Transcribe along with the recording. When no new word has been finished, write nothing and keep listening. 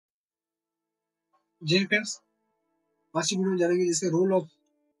जी friends, आज की video में जानेंगे जिसके role of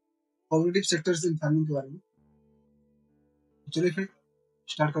cooperative sectors in farming के बारे में। चलिए फिर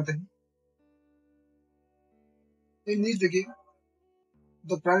स्टार्ट करते हैं। इन नीच देखिए,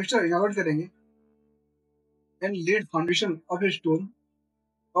 द प्राइवेट सेक्टर इनोवेट करेंगे and lead foundation of a stone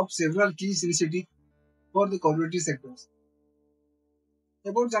of several की initiative for the cooperative sectors.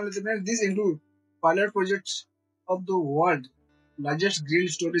 About जान लेते हैं, this include pilot projects of the world largest grain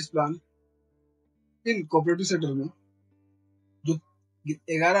storage plant in cooperative sector में, जो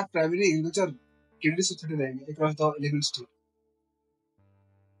 11 primary agriculture credit society रहेंगे across the 11 state.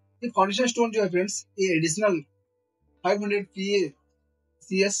 ये foundation stone जो है फ्रेंड्स, ये additional 500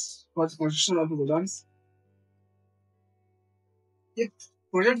 PACS for the construction of the godowns. ये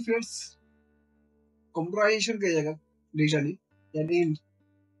project friends computerisation किया जाएगा डिजिटली, यानी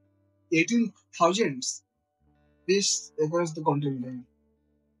 18,000 पेज अक्रॉस द कंट्री मिलेंगे।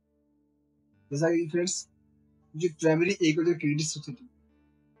 जैसा कि फ्रेंड्स जो प्राइमरी एग्रीकल्चर क्रेडिट सोसाइटी,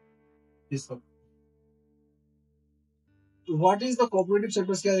 तो what is the cooperative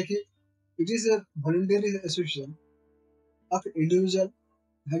sectors, क्या देखिए, it is a voluntary association of individual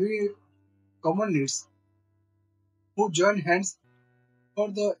having common needs who join hands for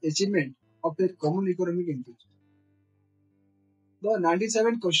the achievement of their common economic interest. The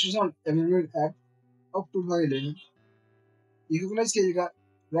 97 Constitutional Amendment Act of 2011 recognized the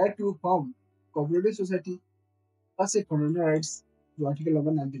right to form cooperative society as a fundamental rights to Article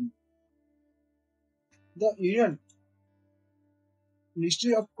number 19. The Union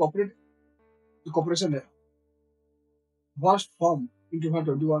Ministry of Cooperation was formed in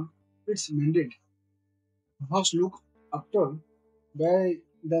 2021. Its mandate was looked after by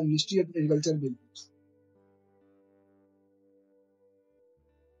the Ministry of Agriculture Benefits.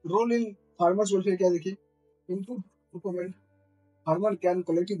 Role in farmers welfare क्या देखिए, input procurement, farmer can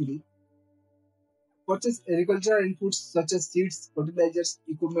collectively purchase agricultural inputs such as seeds, fertilizers,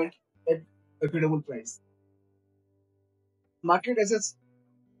 equipment at affordable price. Market access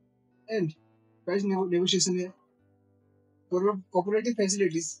and price negotiation है, cooperative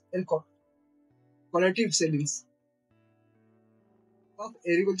facilities and collective savings of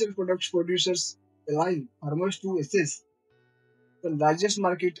agricultural products producers allow farmers to access the largest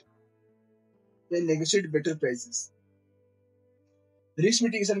market and negotiate better prices. Risk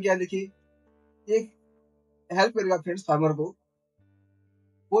mitigation क्या देखिए, ये help करेगा friends farmer को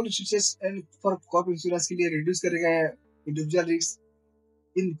कोल stress and for crop insurance के लिए reduce करेगा individual risk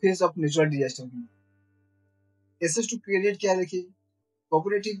in face of natural disaster. Assess to credit क्या देखिए,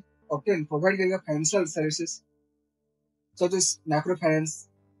 कोऑपरेटिव ऑप्टेन प्रोवाइड करेगा financial services such as micro finance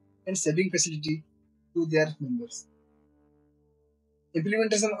and saving facility to their members.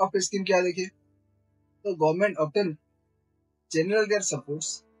 Implementation of scheme क्या देखिए, तो government obtain general their supports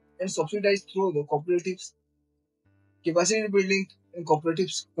and subsidized through the cooperatives capacity building, and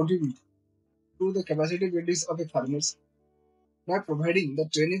cooperatives contribute to the capacity building of the farmers by providing the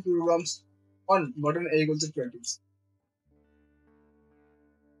training programs on modern agriculture practices.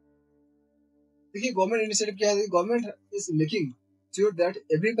 देखिए government initiative क्या है, government is making sure that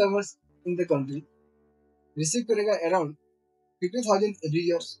every farmers in the country receive करेगा around 50,000 every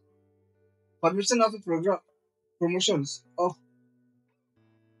year. Permission of the program promotions of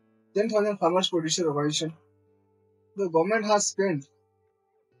 10,000 farmers producer organization. The government has spent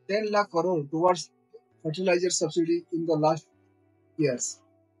 10 lakh crore towards fertilizer subsidy in the last years.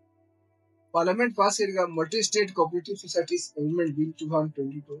 Parliament passed a multi-state cooperative societies amendment bill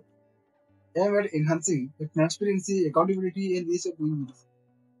 2022 aimed at enhancing the transparency, accountability and ease of doing business.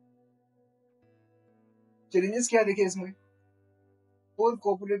 Challenges क्या देखिए इसमें, poor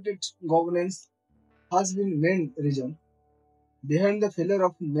cooperative governance has been main reason behind the failure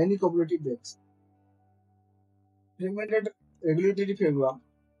of many cooperative banks. Fragmented regulatory framework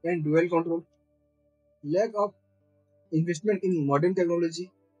and dual control, lack of investment in modern technology,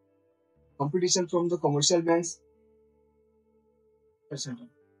 competition from the commercial banks, etc.